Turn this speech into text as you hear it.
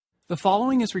The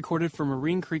following is recorded from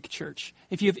Marine Creek Church.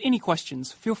 If you have any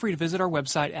questions, feel free to visit our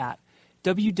website at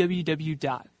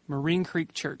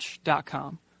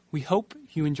www.marinecreekchurch.com. We hope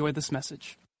you enjoy this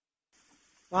message.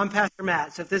 Well, I'm Pastor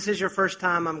Matt, so if this is your first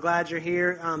time, I'm glad you're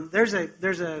here. There's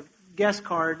a guest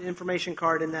card, information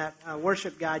card in that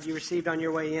worship guide you received on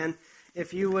your way in.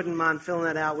 If you wouldn't mind filling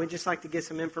that out, we'd just like to get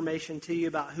some information to you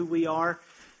about who we are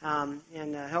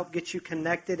and help get you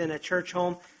connected in a church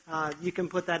home. You can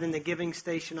put that in the giving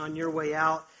station on your way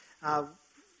out.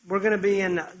 We're going to be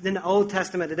in the Old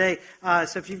Testament today.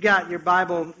 So if you've got your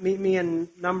Bible, meet me in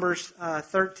Numbers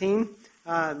 13.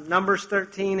 Numbers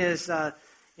 13 is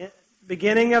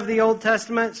beginning of the Old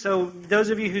Testament. So those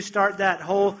of you who start that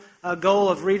whole goal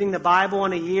of reading the Bible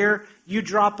in a year, you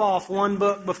drop off one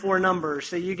book before Numbers.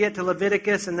 So you get to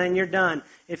Leviticus and then you're done.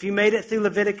 If you made it through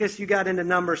Leviticus, you got into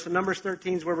Numbers. So Numbers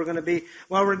 13 is where we're going to be.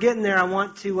 While we're getting there, I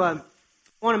want to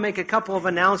make a couple of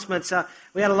announcements.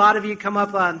 We had a lot of you come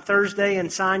up on Thursday and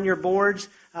sign your boards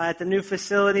at the new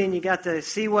facility, and you got to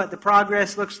see what the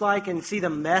progress looks like and see the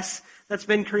mess that's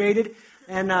been created.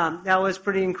 And that was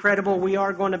pretty incredible. We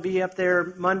are going to be up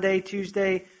there Monday,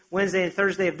 Tuesday, Wednesday, and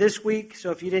Thursday of this week.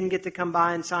 So if you didn't get to come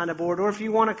by and sign a board, or if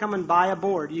you want to come and buy a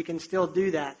board, you can still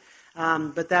do that.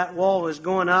 But that wall is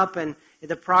going up, and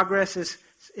the progress is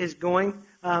going.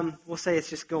 We'll say it's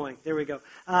just going. There we go.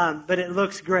 But it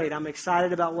looks great. I'm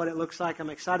excited about what it looks like. I'm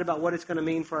excited about what it's going to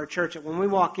mean for our church. And when we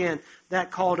walk in,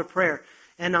 that call to prayer.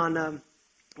 And on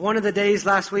one of the days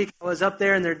last week, I was up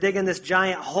there, and they're digging this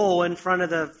giant hole in front of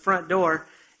the front door.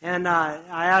 And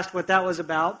I asked what that was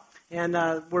about. And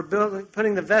we're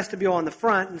putting the vestibule on the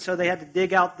front, and so they had to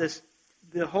dig out the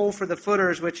hole for the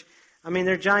footers, which, I mean,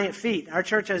 they're giant feet. Our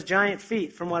church has giant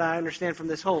feet, from what I understand from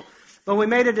this hole. But we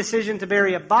made a decision to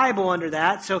bury a Bible under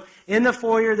that. So in the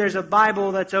foyer, there's a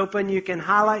Bible that's open. You can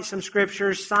highlight some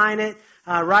scriptures, sign it,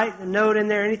 write a note in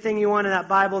there, anything you want in that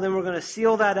Bible. Then we're going to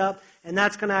seal that up, and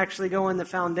that's going to actually go in the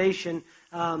foundation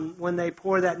when they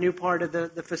pour that new part of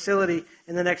the facility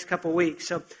in the next couple weeks.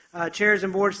 So chairs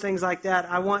and boards, things like that.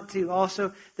 I want to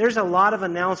also, there's a lot of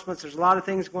announcements. There's a lot of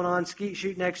things going on, skeet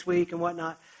shoot next week and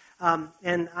whatnot.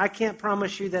 And I can't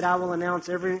promise you that I will announce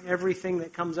everything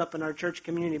that comes up in our church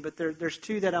community, but there's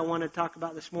two that I want to talk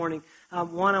about this morning.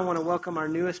 One, I want to welcome our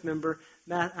newest member,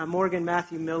 Morgan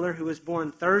Matthew Miller, who was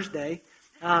born Thursday.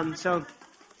 So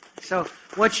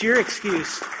what's your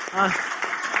excuse?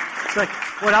 It's like,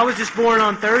 well, I was just born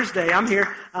on Thursday. I'm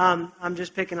here. I'm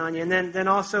just picking on you. And then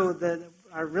also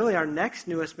our next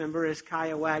newest member is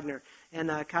Kaya Wagner.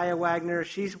 And Kaya Wagner,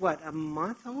 she's what, a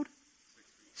month old?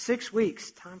 6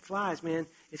 weeks. Time flies, man.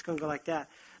 It's going to go like that.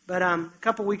 But a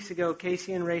couple weeks ago,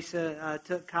 Casey and Raisa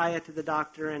took Kaya to the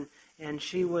doctor, and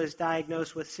she was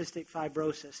diagnosed with cystic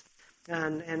fibrosis.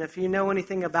 And if you know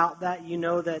anything about that, you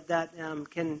know that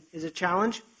is a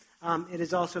challenge. It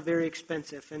is also very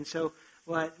expensive. And so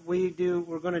what we're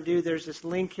going to do, there's this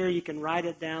link here. You can write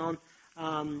it down,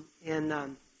 and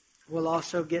we'll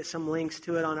also get some links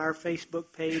to it on our Facebook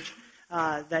page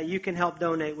that you can help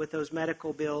donate with those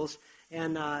medical bills.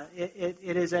 And it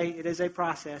is a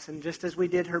process. And just as we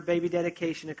did her baby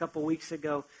dedication a couple weeks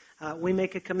ago, we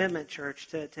make a commitment, church,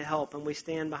 to help. And we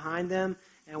stand behind them,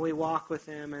 and we walk with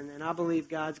them. And I believe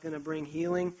God's going to bring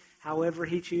healing however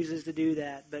He chooses to do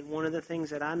that. But one of the things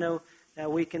that I know that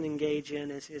we can engage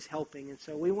in is helping. And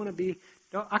so we want to be,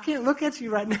 I can't look at you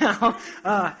right now.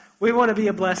 We want to be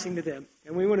a blessing to them.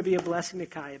 And we want to be a blessing to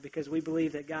Kaya because we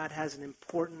believe that God has an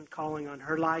important calling on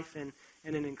her life and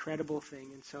an incredible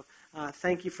thing. And so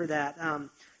thank you for that. Now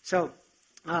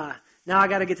I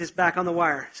got to get this back on the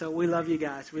wire. So we love you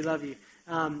guys. We love you.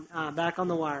 Back on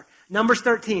the wire. Numbers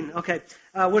 13. Okay.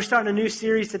 We're starting a new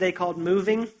series today called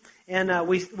Moving. And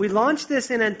we launched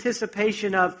this in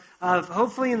anticipation of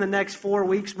hopefully in the next 4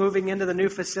 weeks moving into the new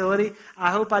facility.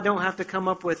 I hope I don't have to come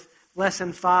up with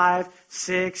lesson 5,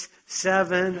 6,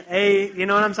 7, 8. You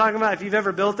know what I'm talking about? If you've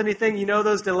ever built anything, you know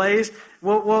those delays.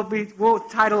 We'll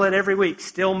title it every week,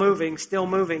 Still Moving, Still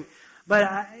Moving.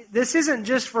 But this isn't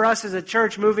just for us as a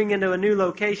church moving into a new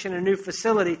location, a new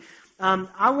facility.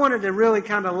 I wanted to really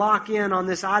kind of lock in on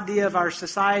this idea of our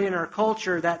society and our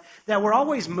culture that we're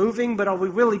always moving, but are we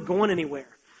really going anywhere?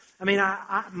 I mean,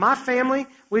 my family,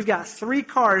 we've got 3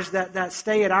 cars that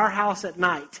stay at our house at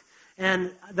night.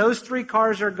 And those 3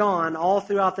 cars are gone all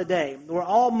throughout the day. We're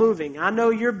all moving. I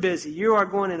know you're busy. You are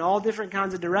going in all different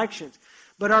kinds of directions.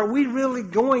 But are we really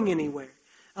going anywhere?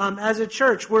 As a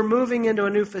church, we're moving into a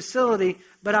new facility,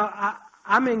 but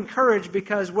I'm encouraged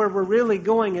because where we're really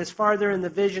going is farther in the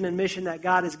vision and mission that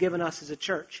God has given us as a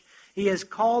church. He has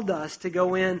called us to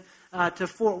go in to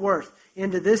Fort Worth,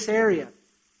 into this area.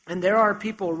 And there are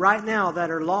people right now that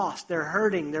are lost, they're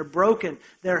hurting, they're broken,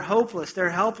 they're hopeless, they're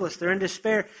helpless, they're in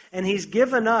despair. And He's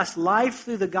given us life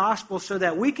through the gospel so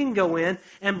that we can go in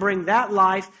and bring that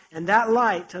life and that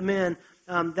light to men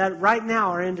that right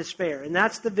now are in despair. And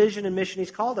that's the vision and mission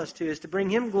He's called us to, is to bring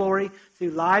Him glory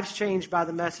through lives changed by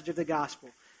the message of the gospel.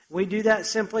 We do that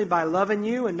simply by loving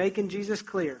you and making Jesus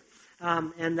clear.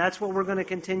 And that's what we're going to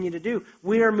continue to do.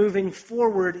 We are moving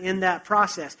forward in that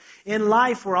process. In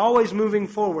life, we're always moving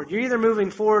forward. You're either moving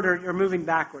forward or moving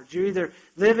backwards. You're either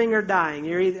living or dying.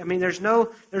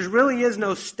 There really is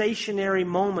no stationary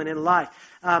moment in life.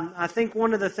 I think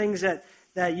one of the things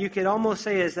that you could almost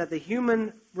say is that the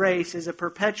human race is a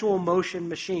perpetual motion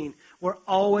machine. We're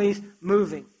always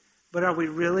moving. But are we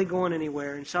really going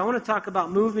anywhere? And so I want to talk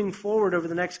about moving forward over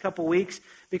the next couple weeks,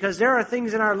 because there are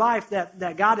things in our life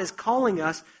that God is calling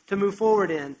us to move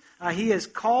forward in. He has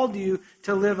called you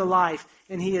to live a life,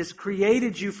 and He has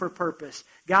created you for purpose.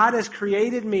 God has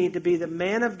created me to be the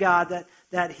man of God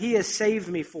that He has saved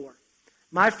me for.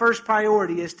 My first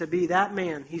priority is to be that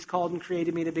man He's called and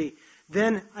created me to be.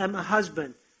 Then I'm a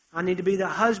husband. I need to be the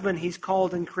husband He's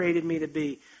called and created me to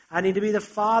be. I need to be the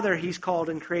father He's called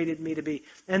and created me to be.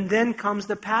 And then comes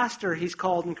the pastor He's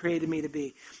called and created me to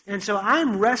be. And so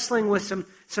I'm wrestling with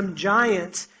some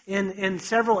giants in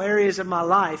several areas of my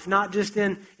life, not just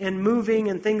in moving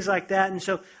and things like that. And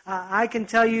so I can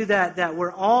tell you that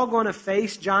we're all going to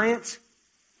face giants,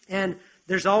 and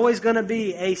there's always going to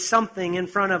be a something in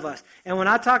front of us. And when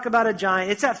I talk about a giant,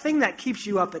 it's that thing that keeps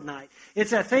you up at night.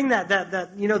 It's that thing that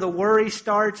the worry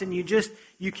starts, and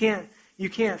you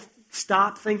can't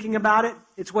stop thinking about it.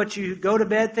 It's what you go to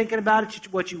bed thinking about.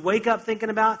 It's what you wake up thinking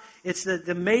about. It's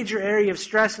the major area of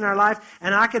stress in our life.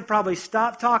 And I could probably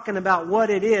stop talking about what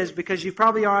it is, because you've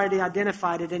probably already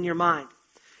identified it in your mind.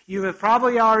 You have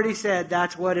probably already said,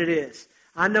 that's what it is.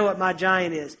 I know what my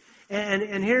giant is.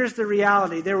 And here's the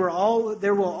reality. There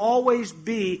will always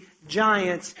be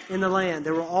giants in the land.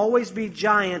 There will always be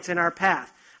giants in our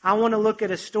path. I want to look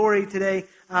at a story today.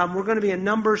 We're going to be in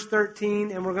Numbers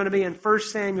 13, and we're going to be in 1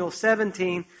 Samuel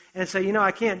 17. And so,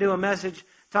 I can't do a message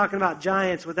talking about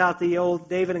giants without the old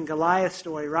David and Goliath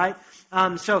story, right?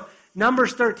 So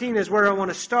Numbers 13 is where I want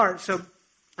to start. So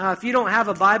if you don't have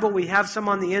a Bible, we have some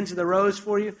on the ends of the rows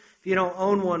for you. If you don't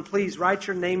own one, please write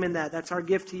your name in that. That's our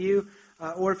gift to you.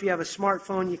 Or if you have a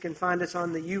smartphone, you can find us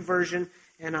on the YouVersion.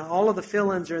 And all of the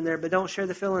fill-ins are in there, but don't share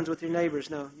the fill-ins with your neighbors.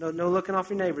 No looking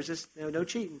off your neighbors. No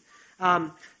cheating.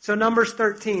 So Numbers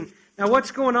 13. Now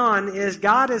what's going on is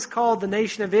God has called the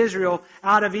nation of Israel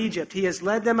out of Egypt. He has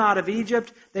led them out of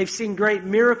Egypt. They've seen great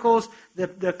miracles.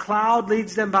 The cloud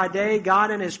leads them by day. God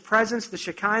in His presence, the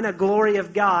Shekinah glory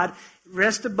of God,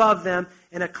 rests above them,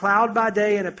 and a cloud by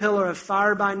day and a pillar of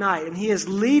fire by night. And He is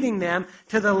leading them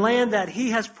to the land that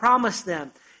He has promised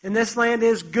them. And this land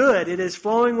is good. It is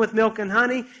flowing with milk and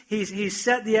honey. He's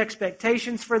set the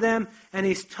expectations for them, and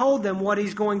He's told them what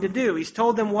He's going to do. He's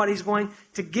told them what He's going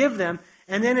to give them.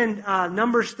 And then in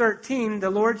Numbers 13, the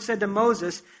Lord said to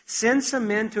Moses, "Send some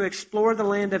men to explore the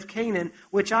land of Canaan,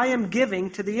 which I am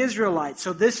giving to the Israelites."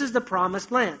 So this is the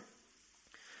promised land.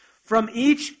 "From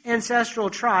each ancestral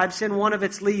tribe send one of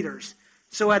its leaders."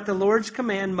 So at the Lord's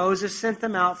command, Moses sent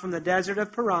them out from the desert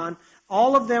of Paran.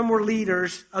 All of them were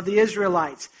leaders of the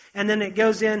Israelites. And then it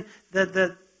goes in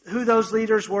who those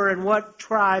leaders were and what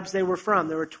tribes they were from.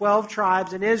 There were 12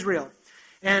 tribes in Israel.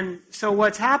 And so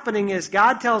what's happening is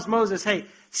God tells Moses, hey,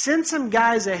 send some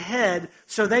guys ahead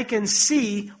so they can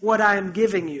see what I am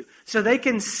giving you. So they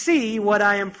can see what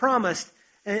I am promised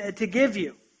to give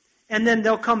you. And then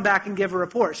they'll come back and give a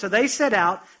report. So they set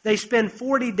out. They spend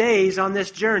 40 days on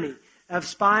this journey of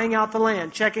spying out the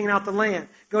land, checking out the land.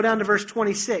 Go down to verse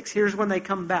 26. Here's when they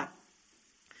come back.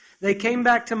 They came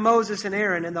back to Moses and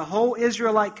Aaron and the whole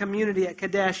Israelite community at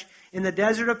Kadesh in the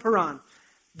desert of Paran.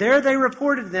 There they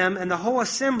reported them and the whole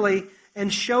assembly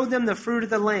and showed them the fruit of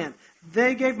the land.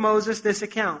 They gave Moses this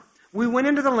account. We went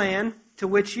into the land to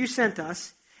which you sent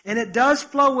us, and it does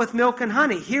flow with milk and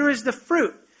honey. Here is the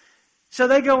fruit. So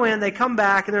they go in, they come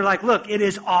back, and they're like, look, it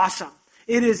is awesome.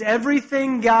 It is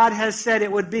everything God has said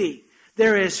it would be.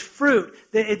 There is fruit,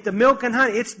 the milk and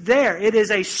honey, it's there. It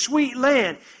is a sweet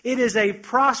land. It is a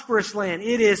prosperous land.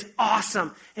 It is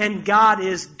awesome. And God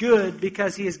is good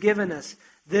because He has given us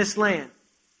this land.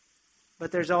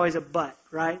 But there's always a but,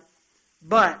 right?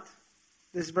 But,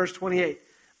 this is verse 28.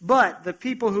 But the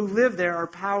people who live there are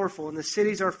powerful, and the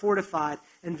cities are fortified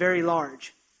and very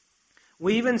large.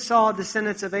 We even saw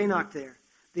descendants of Enoch there.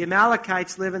 The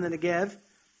Amalekites live in the Negev.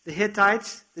 The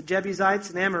Hittites, the Jebusites,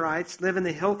 and Amorites live in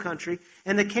the hill country,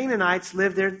 and the Canaanites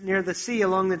live there near the sea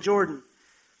along the Jordan.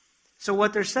 So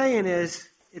what they're saying is,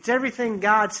 it's everything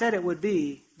God said it would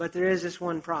be, But there is this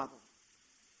one problem.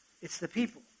 It's the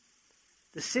people.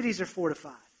 The cities are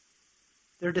fortified.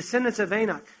 They're descendants of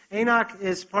Anak. Anak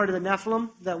is part of the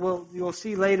Nephilim that you'll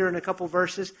see later in a couple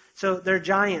verses. So they're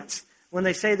giants. When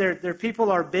they say their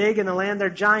people are big in the land,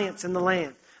 they're giants in the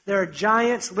land. There are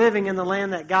giants living in the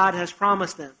land that God has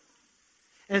promised them.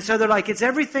 And so they're like, it's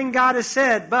everything God has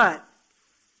said, but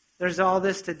there's all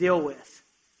this to deal with.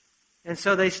 And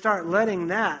so they start letting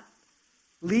that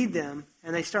lead them,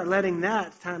 and they start letting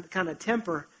that kind of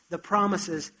temper the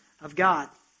promises of God.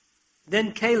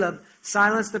 Then Caleb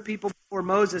silenced the people before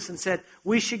Moses and said,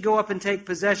 we should go up and take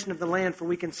possession of the land, for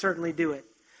we can certainly do it.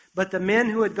 But the men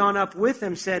who had gone up with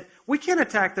him said, we can't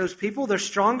attack those people. They're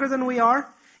stronger than we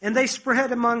are. And they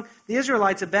spread among the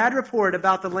Israelites a bad report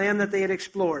about the land that they had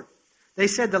explored. They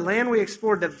said, the land we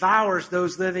explored devours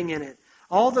those living in it.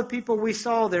 All the people we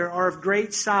saw there are of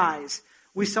great size.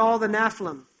 We saw the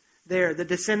Nephilim there. The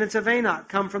descendants of Anak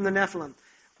come from the Nephilim.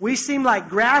 We seem like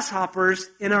grasshoppers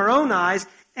in our own eyes,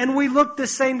 and we look the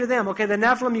same to them. Okay, the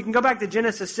Nephilim, you can go back to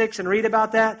Genesis 6 and read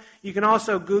about that. You can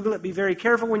also Google it. Be very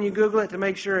careful when you Google it to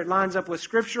make sure it lines up with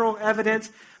scriptural evidence.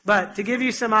 But to give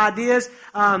you some ideas,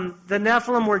 the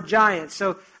Nephilim were giants.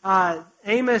 So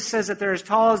Amos says that they're as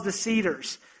tall as the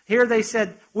cedars. Here they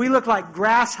said, we look like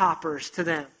grasshoppers to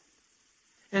them.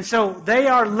 And so they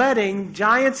are letting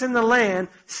giants in the land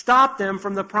stop them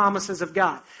from the promises of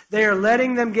God. They are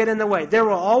letting them get in the way. There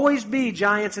will always be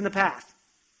giants in the path.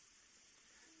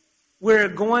 We're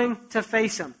going to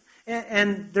face them.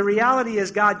 And the reality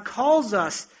is God calls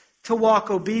us to walk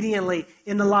obediently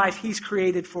in the life He's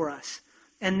created for us.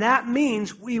 And that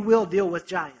means we will deal with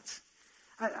giants.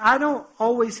 I don't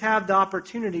always have the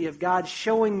opportunity of God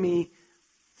showing me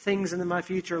things in my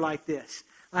future like this.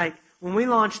 Like when we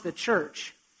launched the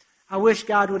church, I wish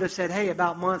God would have said, hey,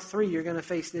 about month 3, you're going to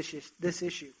face this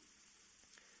issue.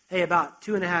 Hey, about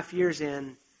 2.5 years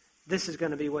in, this is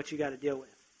going to be what you got to deal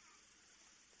with.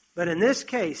 But in this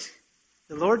case,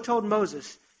 the Lord told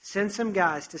Moses, send some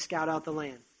guys to scout out the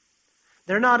land.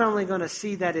 They're not only going to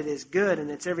see that it is good and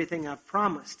it's everything I've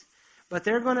promised, but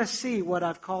they're going to see what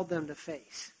I've called them to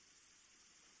face.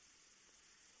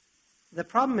 The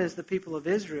problem is the people of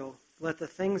Israel let the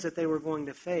things that they were going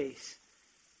to face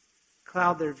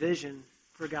cloud their vision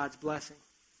for God's blessing.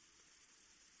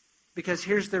 Because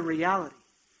here's the reality.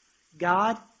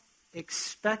 God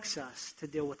expects us to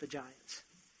deal with the giants.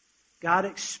 God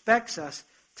expects us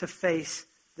to face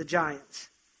the giants.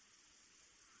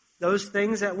 Those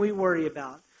things that we worry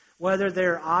about, whether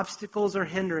they're obstacles or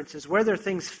hindrances, whether they're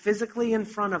things physically in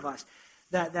front of us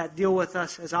that deal with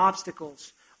us as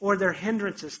obstacles, or they're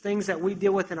hindrances, things that we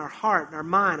deal with in our heart, in our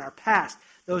mind, our past,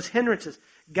 those hindrances,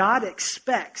 God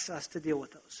expects us to deal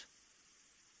with those.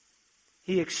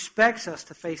 He expects us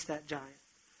to face that giant.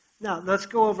 Now, let's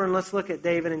go over and let's look at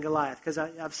David and Goliath, because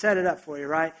I've set it up for you,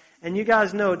 right? And you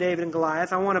guys know David and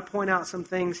Goliath. I want to point out some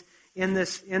things in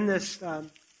this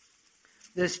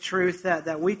truth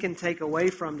that we can take away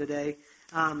from today.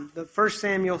 The 1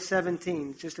 Samuel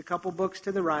 17, just a couple books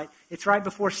to the right. It's right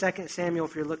before 2 Samuel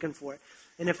if you're looking for it.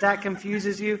 And if that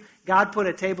confuses you, God put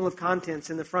a table of contents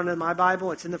in the front of my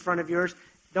Bible. It's in the front of yours.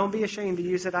 Don't be ashamed to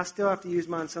use it. I still have to use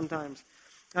mine sometimes.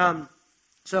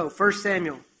 So 1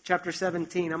 Samuel chapter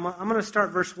 17. I'm going to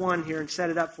start verse 1 here and set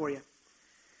it up for you.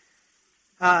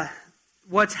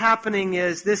 What's happening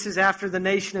is this is after the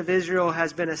nation of Israel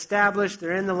has been established.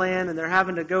 They're in the land and they're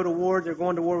having to go to war. They're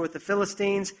going to war with the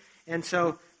Philistines. And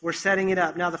so we're setting it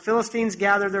up. Now the Philistines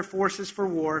gathered their forces for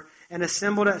war and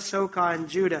assembled at Sokah in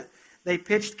Judah. They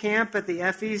pitched camp at the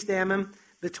Ephes Dammim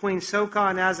between Sokah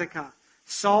and Azekah.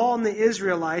 Saul and the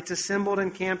Israelites assembled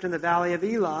and camped in the valley of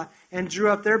Elah and drew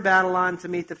up their battle line to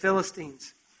meet the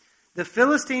Philistines. The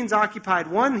Philistines occupied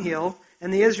one hill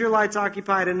and the Israelites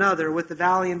occupied another with the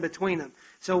valley in between them.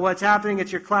 So what's happening,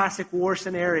 it's your classic war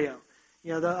scenario.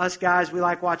 You know, us guys, we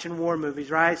like watching war movies,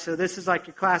 right? So this is like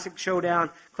your classic showdown,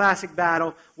 classic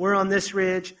battle. We're on this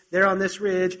ridge, they're on this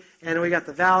ridge, and we got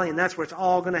the valley, and that's where it's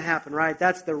all going to happen, right?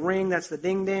 That's the ring, that's the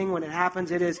ding-ding. When it happens,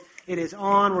 it is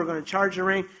on. We're going to charge the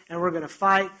ring, and we're going to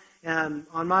fight.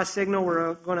 On my signal,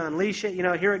 we're going to unleash it. You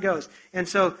know, here it goes. And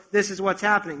so this is what's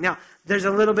happening. Now, there's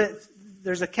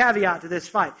a caveat to this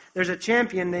fight. There's a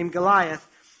champion named Goliath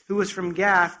who was from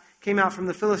Gath, came out from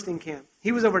the Philistine camp.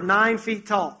 He was over 9 feet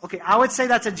tall. Okay, I would say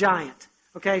that's a giant.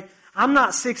 Okay, I'm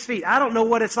not 6 feet. I don't know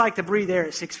what it's like to breathe air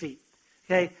at 6 feet.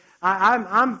 Okay,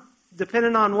 I'm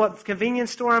depending on what convenience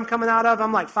store I'm coming out of,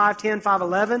 I'm like 5'10",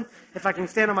 5'11", if I can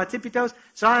stand on my tippy toes.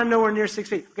 So I am nowhere near 6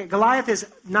 feet. Okay, Goliath is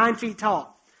 9 feet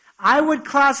tall. I would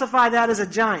classify that as a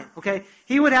giant. Okay,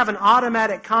 he would have an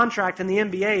automatic contract in the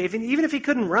NBA, even if he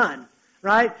couldn't run.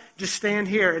 right? Just stand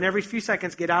here, and every few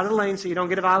seconds get out of the lane so you don't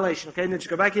get a violation, okay? And then just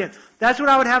go back in. That's what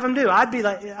I would have him do.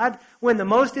 I'd win the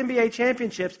most NBA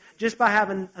championships just by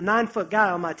having a 9-foot guy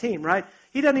on my team, right?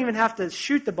 He doesn't even have to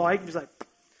shoot the ball. He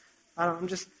can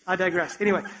just I digress.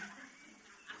 Anyway.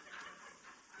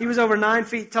 He was over 9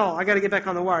 feet tall. I got to get back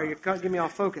on the wire. You're getting me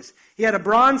off focus. He had a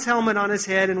bronze helmet on his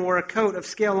head and wore a coat of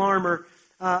scale armor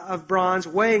of bronze,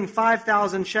 weighing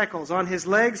 5,000 shekels. On his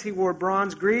legs, he wore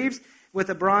bronze greaves with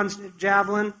a bronze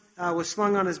javelin was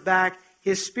slung on his back.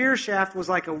 His spear shaft was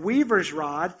like a weaver's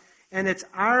rod, and its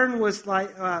iron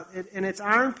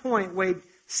point weighed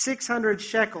 600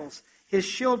 shekels. His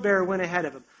shield bearer went ahead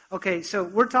of him. Okay, so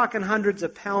we're talking hundreds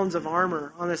of pounds of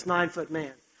armor on this 9-foot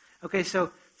man. Okay,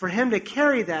 so for him to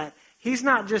carry that, he's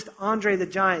not just Andre the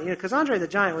Giant, because Andre the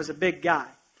Giant was a big guy.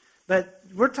 But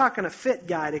we're talking a fit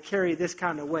guy to carry this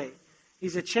kind of weight.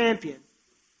 He's a champion.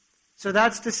 So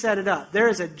that's to set it up. There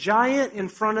is a giant in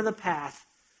front of the path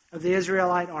of the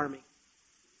Israelite army.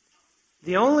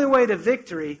 The only way to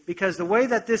victory, because the way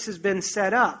that this has been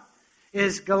set up,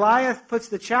 is Goliath puts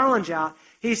the challenge out.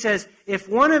 He says, if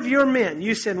one of your men,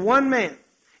 you send one man,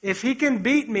 if he can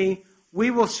beat me, we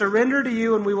will surrender to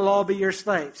you and we will all be your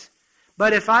slaves.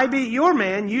 But if I beat your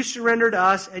man, you surrender to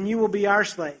us and you will be our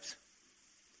slaves.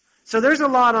 So there's a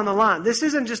lot on the line. This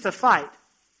isn't just a fight.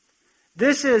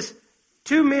 This is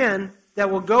two men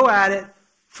that will go at it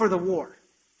for the war.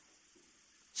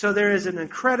 So there is an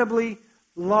incredibly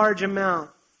large amount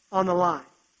on the line.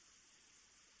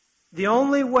 The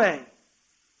only way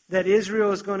that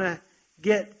Israel is going to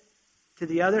get to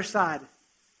the other side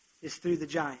is through the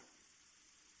giant.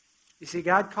 You see,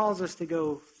 God calls us to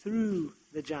go through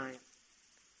the giant.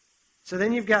 So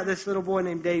then you've got this little boy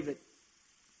named David.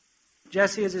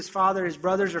 Jesse is his father. His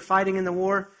brothers are fighting in the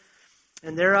war.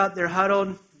 And they're up, they're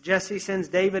huddled. Jesse sends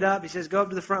David up. He says, go up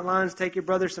to the front lines, take your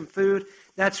brother some food.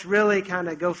 That's really kind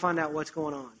of go find out what's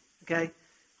going on. Okay?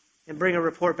 And bring a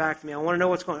report back to me. I want to know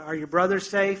what's going on. Are your brothers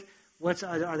safe?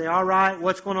 Are they all right?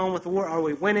 What's going on with the war? Are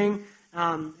we winning?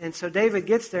 And so David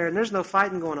gets there, and there's no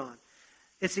fighting going on.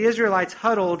 It's the Israelites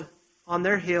huddled on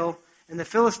their hill, and the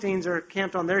Philistines are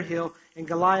camped on their hill, and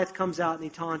Goliath comes out and he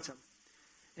taunts them.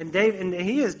 And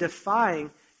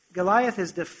Goliath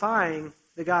is defying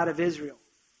the God of Israel.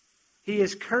 He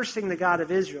is cursing the God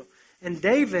of Israel. And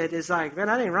David is like, man,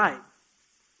 that ain't right.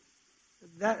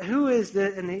 Who is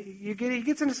this? And he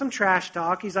gets into some trash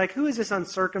talk. He's like, who is this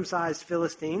uncircumcised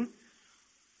Philistine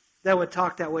that would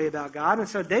talk that way about God? And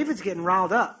so David's getting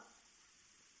riled up.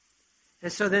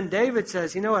 And so then David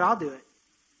says, you know what, I'll do it.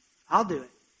 I'll do it.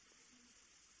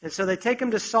 And so they take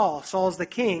him to Saul. Saul's the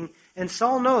king. And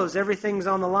Saul knows everything's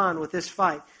on the line with this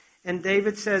fight. And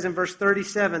David says in verse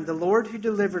 37, the Lord who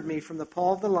delivered me from the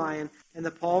paw of the lion and the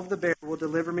paw of the bear will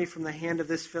deliver me from the hand of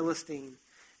this Philistine.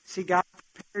 See, God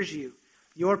prepares you.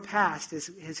 Your past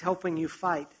is helping you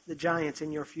fight the giants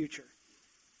in your future.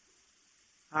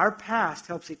 Our past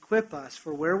helps equip us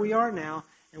for where we are now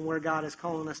and where God is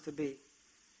calling us to be.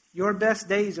 Your best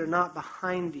days are not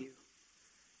behind you.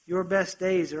 Your best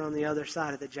days are on the other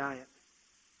side of the giant.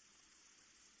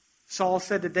 Saul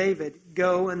said to David,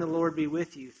 go and the Lord be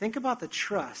with you. Think about the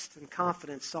trust and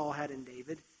confidence Saul had in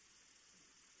David.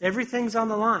 Everything's on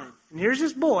the line. And here's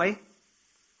this boy.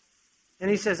 And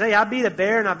he says, hey, I beat a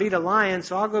bear and I beat a lion,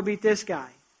 so I'll go beat this guy.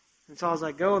 And Saul's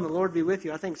like, go and the Lord be with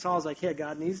you. I think Saul's like, yeah,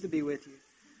 God needs to be with you.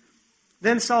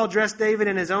 Then Saul dressed David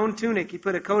in his own tunic. He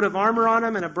put a coat of armor on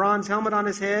him and a bronze helmet on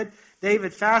his head.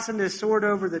 David fastened his sword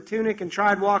over the tunic and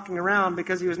tried walking around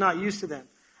because he was not used to them.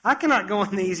 I cannot go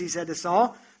in these, he said to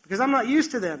Saul, because I'm not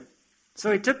used to them.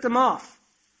 So he took them off.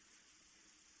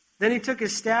 Then he took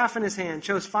his staff in his hand,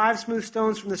 chose 5 smooth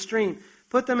stones from the stream,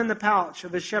 put them in the pouch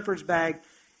of his shepherd's bag,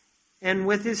 and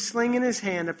with his sling in his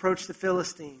hand approached the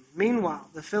Philistine. Meanwhile,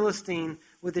 the Philistine,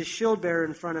 with his shield bearer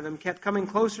in front of him, kept coming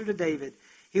closer to David.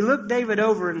 He looked David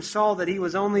over and saw that he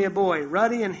was only a boy,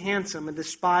 ruddy and handsome, and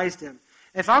despised him.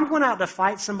 If I'm going out to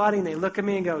fight somebody and they look at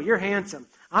me and go, you're handsome,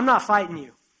 I'm not fighting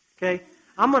you, okay?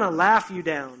 I'm going to laugh you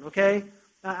down, okay?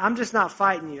 I'm just not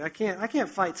fighting you. I can't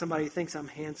fight somebody who thinks I'm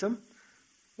handsome.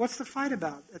 What's the fight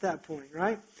about at that point,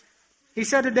 right? He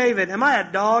said to David, am I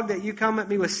a dog that you come at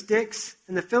me with sticks?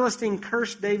 And the Philistine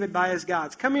cursed David by his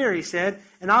gods. Come here, he said,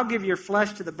 and I'll give your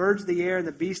flesh to the birds of the air and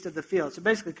the beasts of the field. So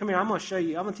basically, come here, I'm going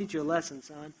to teach you a lesson,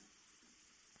 son.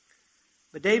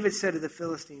 But David said to the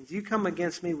Philistines, you come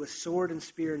against me with sword and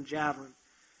spear and javelin,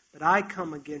 but I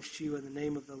come against you in the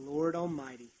name of the Lord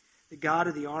Almighty, the God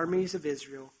of the armies of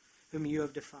Israel, whom you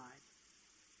have defied.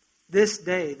 This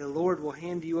day the Lord will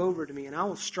hand you over to me, and I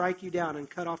will strike you down and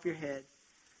cut off your head.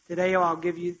 Today I'll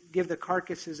give the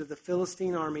carcasses of the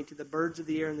Philistine army to the birds of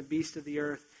the air and the beasts of the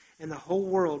earth, and the whole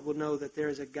world will know that there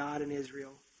is a God in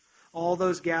Israel. All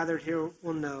those gathered here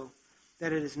will know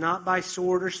that it is not by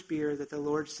sword or spear that the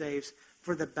Lord saves,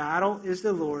 for the battle is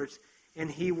the Lord's, and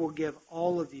he will give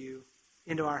all of you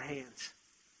into our hands.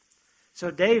 So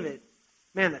David,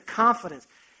 man, the confidence.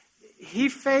 He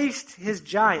faced his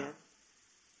giant,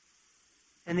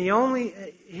 and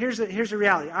here's a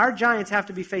reality. Our giants have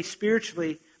to be faced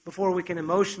spiritually before we can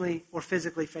emotionally or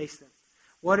physically face them.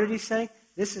 What did he say?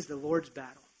 This is the Lord's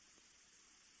battle.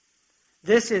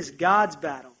 This is God's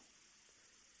battle.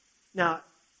 Now,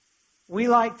 we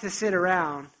like to sit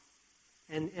around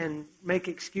and make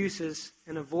excuses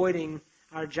and avoiding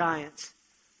our giants.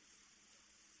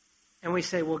 And we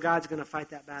say, well, God's going to fight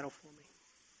that battle for me.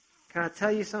 Can I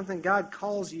tell you something? God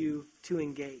calls you to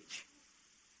engage.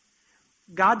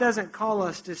 God doesn't call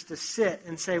us just to sit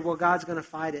and say, well, God's going to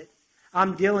fight it.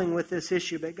 I'm dealing with this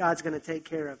issue, but God's going to take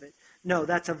care of it. No,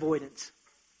 that's avoidance.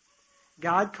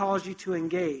 God calls you to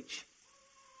engage.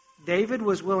 David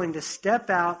was willing to step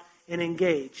out and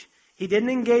engage. He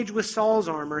didn't engage with Saul's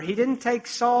armor. He didn't take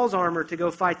Saul's armor to go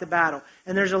fight the battle.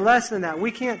 And there's a lesson in that. We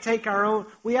can't take our own.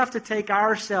 We have to take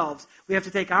ourselves. We have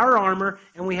to take our armor,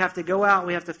 and we have to go out and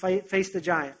we have to face the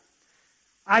giant.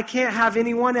 I can't have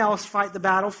anyone else fight the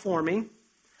battle for me.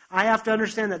 I have to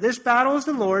understand that this battle is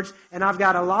the Lord's, and I've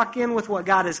got to lock in with what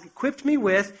God has equipped me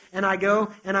with, and I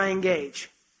go and I engage.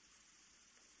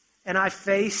 And I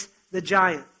face the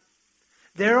giant.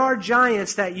 There are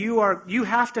giants that you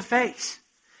have to face.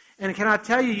 And can I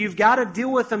tell you, you've got to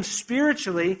deal with them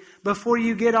spiritually before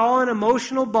you get all an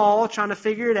emotional ball trying to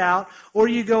figure it out, or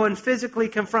you go and physically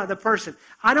confront the person.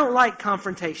 I don't like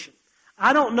confrontation.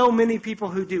 I don't know many people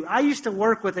who do. I used to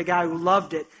work with a guy who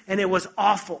loved it, and it was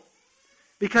awful.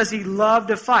 Because he loved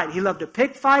to fight. He loved to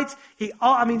pick fights. It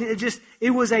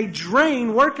was a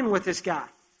drain working with this guy.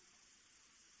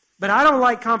 But I don't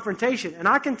like confrontation. And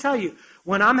I can tell you,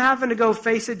 when I'm having to go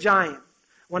face a giant,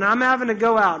 when I'm having to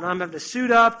go out and I'm having to suit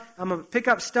up, I'm going to pick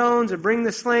up stones and bring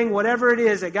the sling, whatever it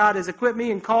is that God has equipped me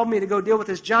and called me to go deal with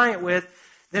this giant with,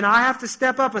 then I have to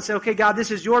step up and say, okay, God, this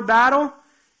is your battle,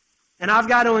 and I've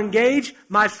got to engage.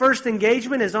 My first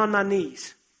engagement is on my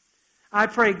knees. I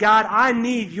pray, God, I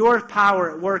need your power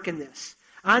at work in this.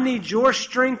 I need your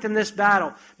strength in this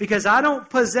battle, because I don't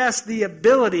possess the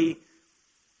ability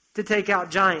to take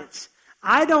out giants.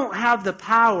 I don't have the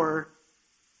power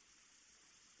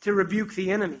to rebuke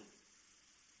the enemy.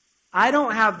 I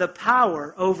don't have the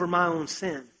power over my own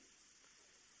sin.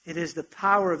 It is the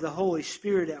power of the Holy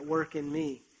Spirit at work in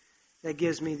me that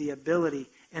gives me the ability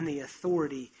and the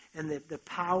authority and the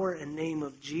power and name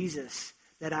of Jesus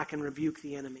that I can rebuke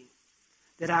the enemy,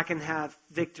 that I can have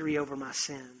victory over my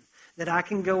sin, that I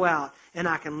can go out and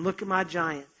I can look at my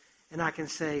giant and I can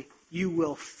say, you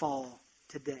will fall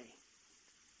today.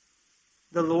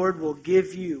 The Lord will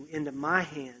give you into my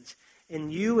hands,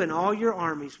 and you and all your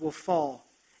armies will fall,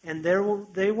 and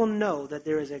they will know that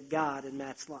there is a God in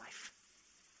Matt's life,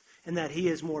 and that he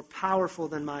is more powerful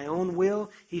than my own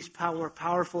will, he's more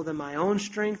powerful than my own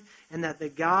strength, and that the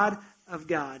God of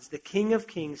gods, the King of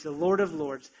kings, the Lord of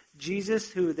lords, Jesus,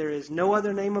 who there is no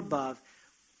other name above,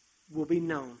 will be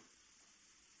known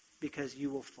because you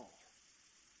will fall.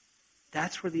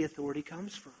 That's where the authority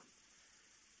comes from.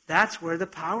 That's where the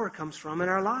power comes from in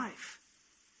our life.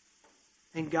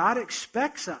 And God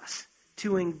expects us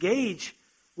to engage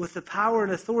with the power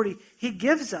and authority. He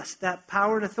gives us that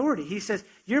power and authority. He says,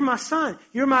 you're my son,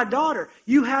 you're my daughter,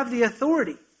 you have the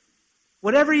authority.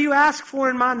 Whatever you ask for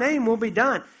in my name will be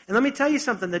done. And let me tell you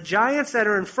something, the giants that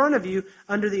are in front of you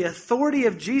under the authority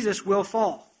of Jesus will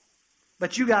fall.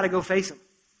 But you got to go face them.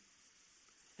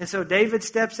 And so David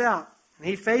steps out and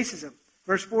he faces them.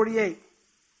 Verse 48.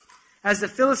 As the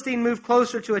Philistine moved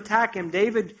closer to attack him,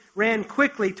 David ran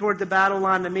quickly toward the battle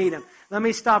line to meet him. Let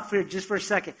me stop here just for a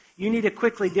second. You need to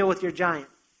quickly deal with your giant.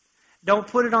 Don't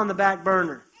put it on the back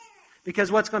burner.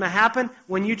 Because what's going to happen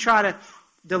when you try to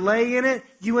delay in it,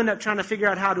 you end up trying to figure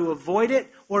out how to avoid it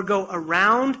or go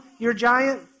around your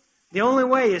giant. The only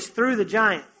way is through the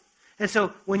giant. And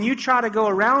so when you try to go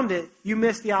around it, you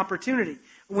miss the opportunity.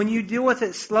 When you deal with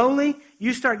it slowly,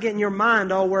 you start getting your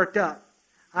mind all worked up.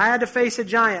 I had to face a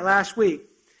giant last week.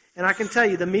 And I can tell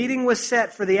you, the meeting was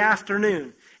set for the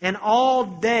afternoon. And all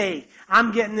day,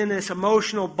 I'm getting in this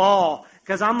emotional ball.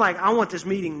 Because I'm like, I want this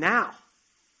meeting now.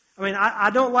 I mean,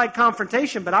 I don't like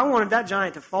confrontation, but I wanted that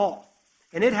giant to fall.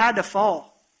 And it had to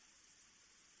fall.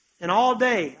 And all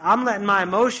day, I'm letting my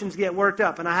emotions get worked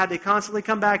up. And I had to constantly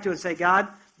come back to it and say, God,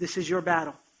 this is your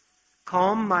battle.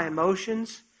 Calm my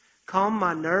emotions. Calm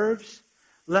my nerves.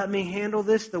 Let me handle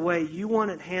this the way you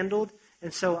want it handled.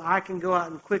 And so I can go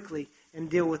out and quickly and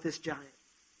deal with this giant.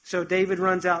 So David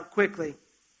runs out quickly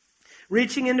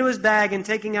Reaching into his bag and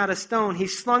taking out a stone, he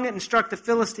slung it and struck the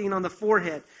Philistine on the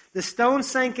forehead. The stone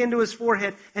sank into his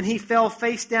forehead, and he fell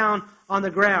face down on the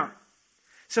ground.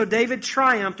 So David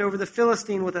triumphed over the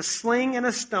Philistine with a sling and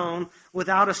a stone.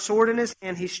 Without a sword in his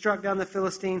hand, he struck down the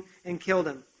Philistine and killed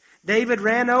him. David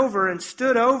ran over and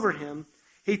stood over him.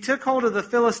 He took hold of the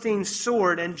Philistine's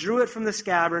sword and drew it from the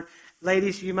scabbard.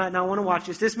 Ladies, you might not want to watch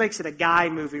this. This makes it a guy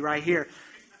movie right here.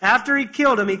 After he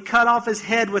killed him, he cut off his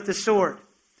head with the sword.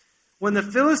 When the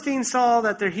Philistines saw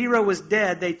that their hero was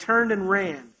dead, they turned and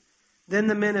ran. Then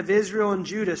the men of Israel and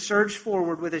Judah surged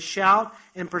forward with a shout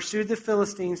and pursued the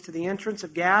Philistines to the entrance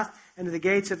of Gath and to the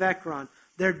gates of Ekron.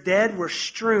 Their dead were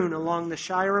strewn along the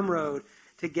Shiram road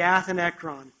to Gath and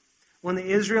Ekron. When the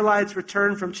Israelites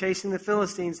returned from chasing the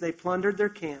Philistines, they plundered their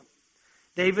camp.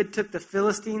 David took the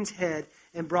Philistines' head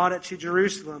and brought it to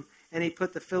Jerusalem, and he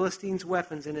put the Philistines'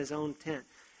 weapons in his own tent.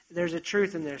 There's a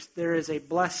truth in this. There is a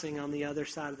blessing on the other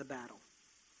side of the battle.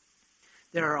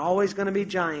 There are always going to be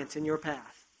giants in your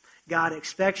path. God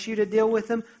expects you to deal with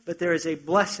them, but there is a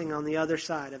blessing on the other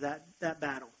side of that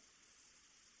battle.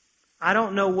 I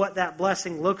don't know what that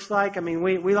blessing looks like. I mean,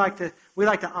 we like to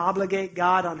obligate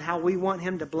God on how we want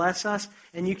Him to bless us,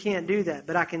 and you can't do that.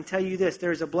 But I can tell you this,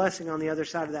 there is a blessing on the other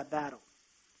side of that battle.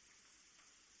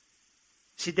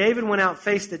 See, David went out and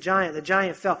faced the giant. The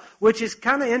giant fell, which is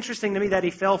kind of interesting to me that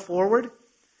he fell forward,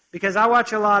 because I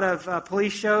watch a lot of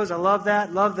police shows. I love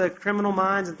that. Love the Criminal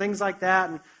Minds and things like that,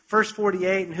 and First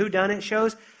 48 and Whodunit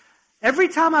shows. Every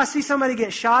time I see somebody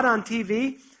get shot on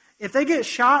TV, if they get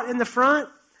shot in the front,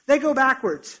 they go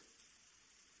backwards.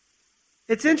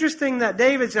 It's interesting that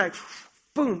David's like,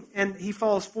 boom, and he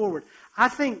falls forward. I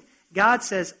think God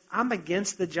says, I'm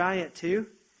against the giant too.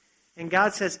 And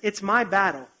God says, it's my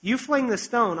battle. You fling the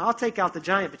stone, I'll take out the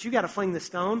giant, but you got to fling the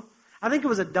stone. I think it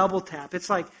was a double tap. It's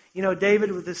like,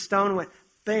 David with the stone went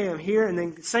bam here, and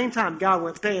then at the same time God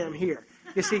went bam here.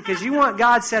 You see, because you want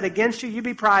God set against you, you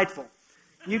be prideful.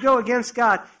 You go against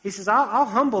God. He says, I'll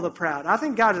humble the proud. I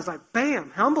think God is like,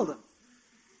 bam, humbled him.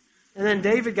 And then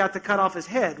David got to cut off his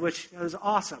head, which was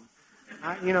awesome.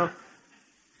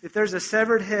 If there's a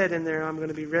severed head in there, I'm going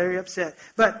to be very upset.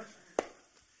 But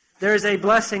there is a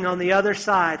blessing on the other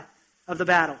side of the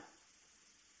battle.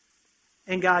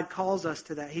 And God calls us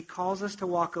to that. He calls us to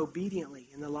walk obediently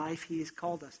in the life He has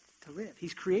called us to live.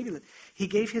 He's created it. He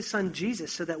gave His Son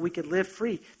Jesus so that we could live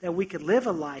free, that we could live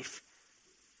a life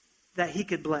that He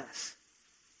could bless.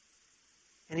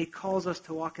 And He calls us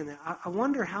to walk in that. I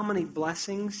wonder how many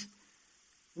blessings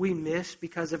we miss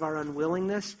because of our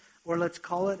unwillingness, or let's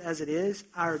call it as it is,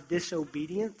 our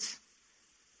disobedience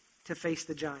to face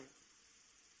the giant.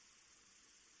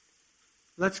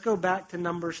 Let's go back to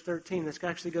Numbers 13. Let's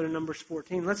actually go to Numbers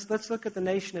 14. Let's look at the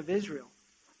nation of Israel.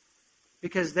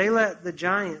 Because they let the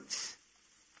giants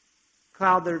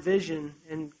cloud their vision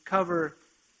and cover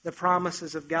the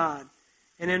promises of God.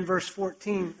 And in verse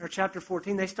 14, or chapter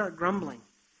 14, they start grumbling.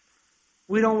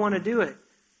 We don't want to do it.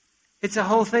 It's a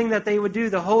whole thing that they would do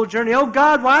the whole journey. Oh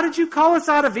God, why did you call us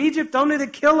out of Egypt only to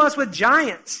kill us with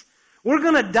giants? We're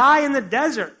going to die in the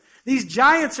desert. These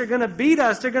giants are going to beat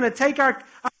us. They're going to take our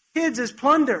kids as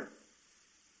plunder.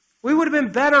 We would have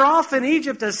been better off in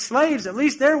Egypt as slaves. At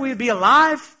least there we'd be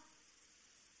alive.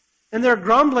 And they're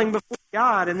grumbling before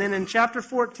God. And then in chapter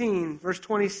 14, verse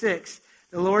 26,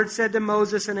 the Lord said to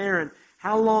Moses and Aaron,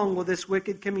 how long will this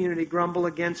wicked community grumble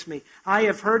against me? I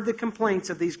have heard the complaints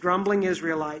of these grumbling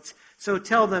Israelites. So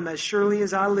tell them, as surely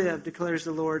as I live, declares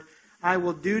the Lord, I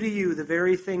will do to you the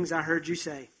very things I heard you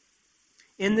say.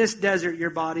 In this desert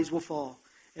your bodies will fall.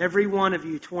 Every one of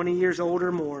you 20 years old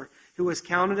or more, who was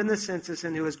counted in the census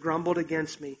and who has grumbled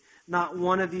against me. Not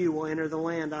one of you will enter the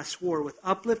land I swore with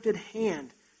uplifted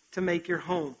hand to make your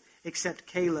home, except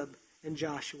Caleb and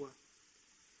Joshua.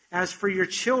 As for your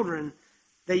children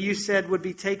that you said would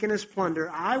be taken as plunder,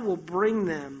 I will bring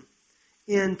them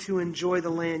in to enjoy the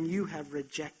land you have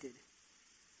rejected.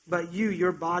 But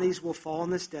your bodies will fall in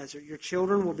this desert. Your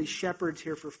children will be shepherds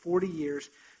here for 40 years,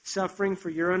 suffering for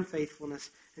your unfaithfulness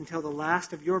until the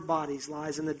last of your bodies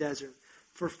lies in the desert.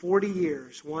 For 40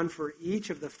 years, one for each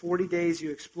of the 40 days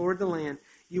you explored the land,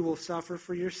 you will suffer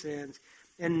for your sins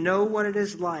and know what it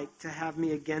is like to have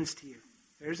me against you.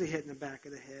 There's a hit in the back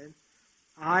of the head.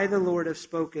 I, the Lord, have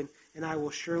spoken, and I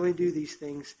will surely do these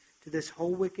things to this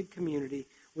whole wicked community,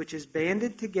 which is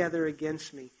banded together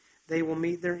against me. They will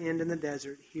meet their end in the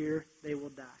desert. Here they will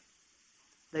die.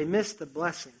 They missed the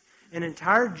blessing. An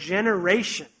entire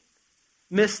generation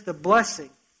missed the blessing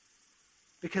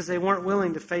because they weren't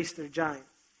willing to face their giant.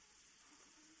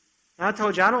 Now, I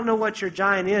told you, I don't know what your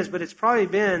giant is, but it's probably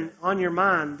been on your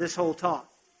mind this whole talk.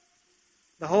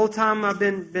 The whole time I've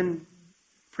been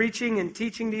preaching and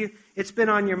teaching to you, it's been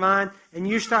on your mind, and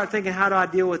you start thinking, how do I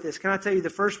deal with this? Can I tell you the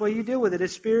first way you deal with it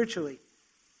is spiritually.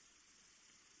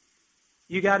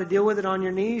 You got to deal with it on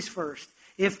your knees first.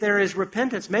 If there is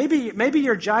repentance, maybe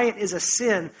your giant is a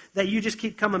sin that you just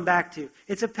keep coming back to.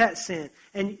 It's a pet sin.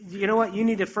 And you know what? You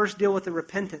need to first deal with the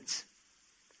repentance.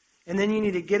 And then you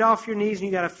need to get off your knees and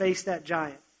you got to face that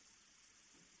giant.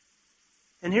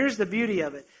 And here's the beauty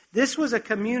of it. This was a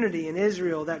community in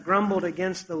Israel that grumbled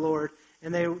against the Lord,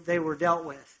 and they were dealt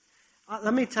with.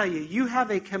 Let me tell you, you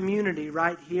have a community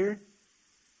right here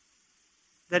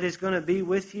that is going to be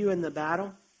with you in the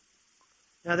battle.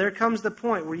 Now there comes the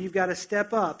point where you've got to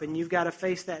step up and you've got to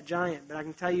face that giant. But I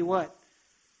can tell you what,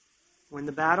 when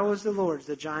the battle is the Lord's,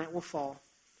 the giant will fall.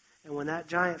 And when that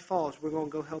giant falls, we're going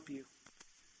to go help you.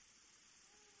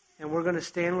 And we're going to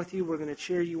stand with you, we're going to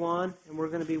cheer you on, and we're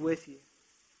going to be with you.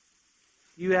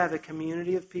 You have a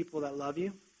community of people that love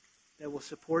you, that will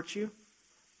support you.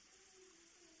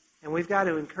 And we've got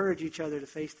to encourage each other to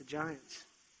face the giants.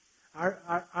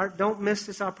 Don't miss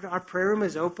this opportunity. Our prayer room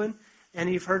is open.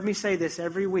 And you've heard me say this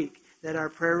every week, that our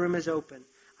prayer room is open.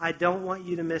 I don't want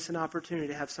you to miss an opportunity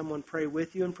to have someone pray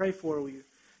with you and pray for you,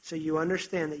 so you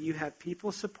understand that you have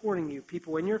people supporting you,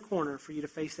 people in your corner for you to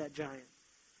face that giant.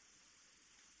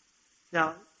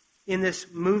 Now, in this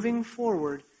moving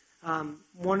forward,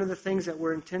 one of the things that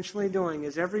we're intentionally doing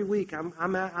is every week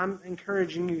I'm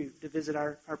encouraging you to visit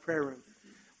our prayer room.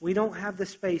 We don't have the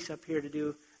space up here to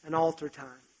do an altar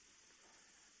time.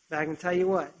 But I can tell you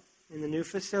what, in the new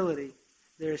facility,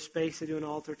 there is space to do an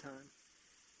altar time.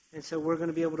 And so we're going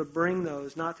to be able to bring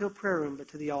those, not to a prayer room, but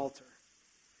to the altar.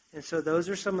 And so those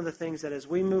are some of the things that as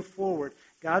we move forward,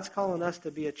 God's calling us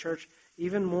to be a church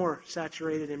even more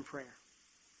saturated in prayer.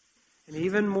 And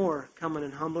even more coming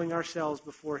and humbling ourselves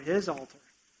before His altar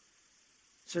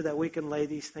so that we can lay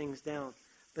these things down.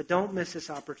 But don't miss this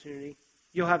opportunity.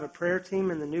 You'll have a prayer team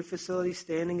in the new facility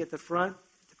standing at the front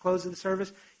at the close of the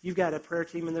service. You've got a prayer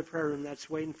team in the prayer room that's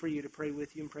waiting for you to pray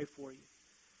with you and pray for you.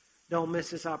 Don't miss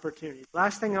this opportunity.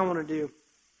 Last thing I want to do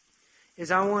is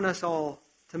I want us all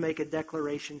to make a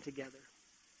declaration together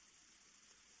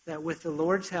that with the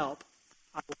Lord's help,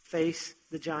 I will face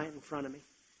the giant in front of me.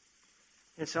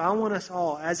 And so I want us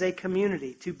all as a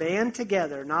community to band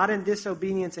together, not in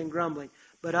disobedience and grumbling,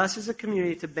 but us as a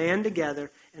community to band together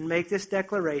and make this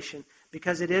declaration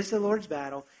because it is the Lord's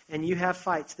battle and you have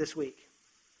fights this week.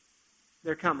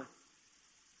 They're coming.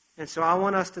 And so I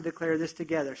want us to declare this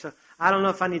together. So I don't know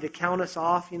if I need to count us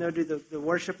off, do the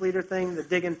worship leader thing, the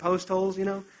digging post holes,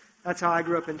 That's how I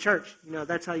grew up in church.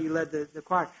 That's how you led the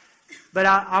choir. But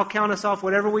I'll count us off,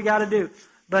 whatever we got to do.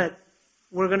 But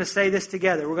we're going to say this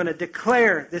together. We're going to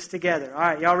declare this together. All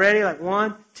right, y'all ready?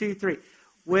 1, 2, 3.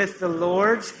 With the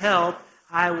Lord's help,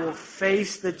 I will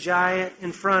face the giant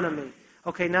in front of me.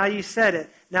 Okay, now you said it.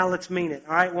 Now let's mean it.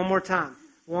 All right, one more time.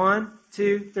 1,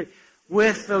 2, 3.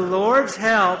 With the Lord's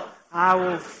help, I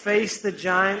will face the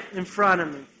giant in front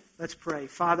of me. Let's pray.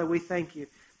 Father, we thank you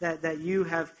that you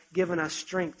have given us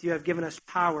strength. You have given us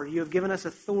power. You have given us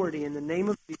authority in the name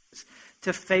of Jesus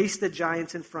to face the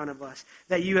giants in front of us.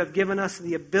 That you have given us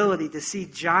the ability to see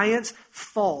giants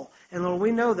fall. And Lord,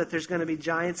 we know that there's going to be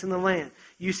giants in the land.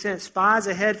 You sent spies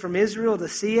ahead from Israel to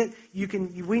see it.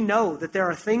 We know that there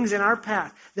are things in our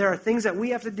path. There are things that we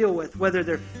have to deal with, whether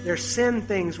they're sin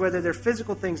things, whether they're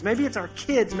physical things. Maybe it's our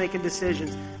kids making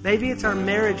decisions. Maybe it's our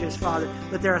marriages, Father.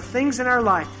 But there are things in our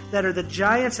life that are the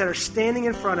giants that are standing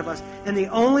in front of us. And the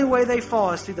only way they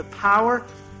fall is through the power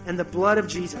and the blood of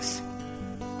Jesus.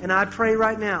 And I pray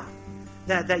right now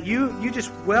that you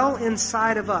just well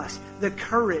inside of us the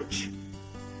courage,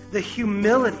 the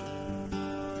humility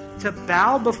to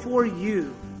bow before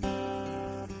you,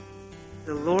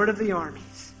 the Lord of the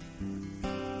armies,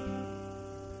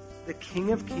 the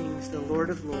King of kings, the Lord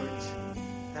of lords,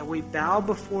 that we bow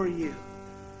before you,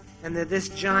 and that this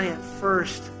giant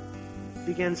first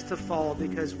begins to fall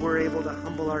because we're able to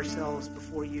humble ourselves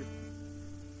before you.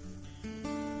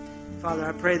 Father,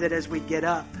 I pray that as we get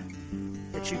up,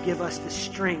 that you give us the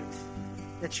strength,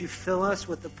 that you fill us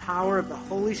with the power of the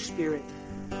Holy Spirit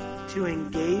to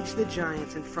engage the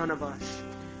giants in front of us,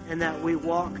 and that we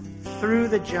walk through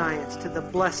the giants to the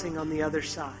blessing on the other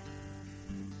side.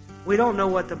 We don't know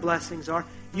what the blessings are.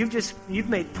 You've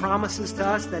made promises to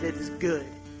us that it is good,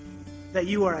 that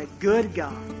you are a good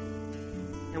God,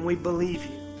 and we believe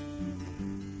you.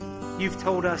 You've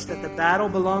told us that the battle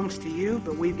belongs to you,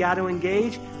 but we've got to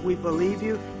engage. We believe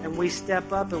you, and we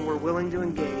step up, and we're willing to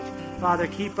engage. Father,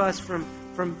 keep us from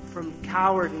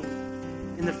cowarding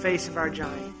in the face of our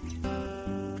giant.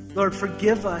 Lord,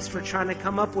 forgive us for trying to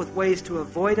come up with ways to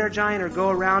avoid our giant or go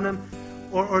around him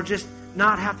or just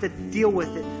not have to deal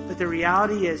with it. But the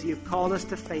reality is you've called us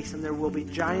to face them. There will be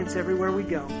giants everywhere we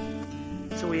go.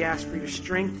 So we ask for your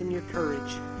strength and your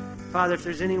courage. Father, if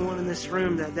there's anyone in this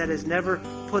room that has never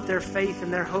put their faith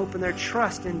and their hope and their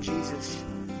trust in Jesus,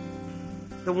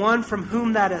 the one from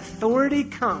whom that authority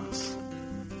comes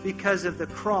because of the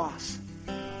cross,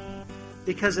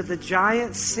 because of the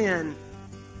giant sin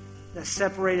that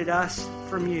separated us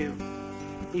from you,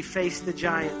 he faced the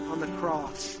giant on the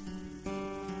cross.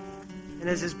 And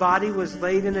as his body was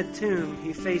laid in a tomb,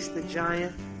 he faced the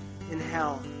giant in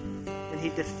hell. And he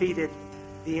defeated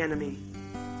the enemy.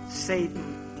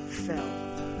 Satan fell.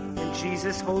 And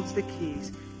Jesus holds the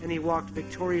keys. And he walked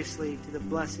victoriously to the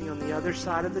blessing on the other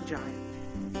side of the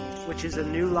giant, which is a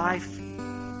new life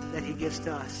that he gives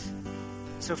to us.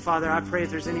 So, Father, I pray if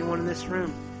there's anyone in this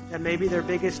room that maybe their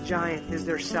biggest giant is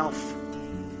their self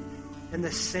and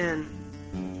the sin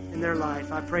in their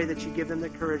life, I pray that you give them the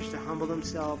courage to humble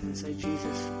themselves and say,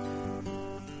 Jesus,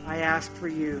 I ask for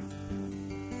you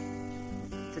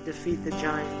to defeat the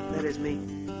giant that is me.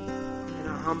 And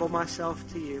I humble myself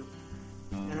to you.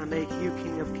 And I make you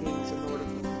King of Kings and Lord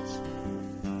of Lords.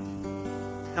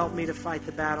 Help me to fight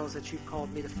the battles that you've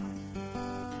called me to fight.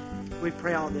 We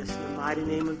pray all this in the mighty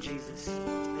name of Jesus.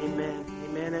 Amen.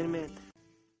 Amen. Amen.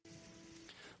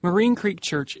 Marine Creek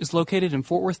Church is located in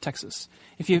Fort Worth, Texas.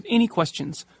 If you have any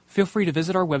questions, feel free to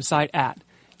visit our website at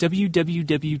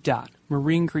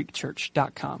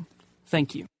www.marinecreekchurch.com.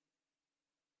 Thank you.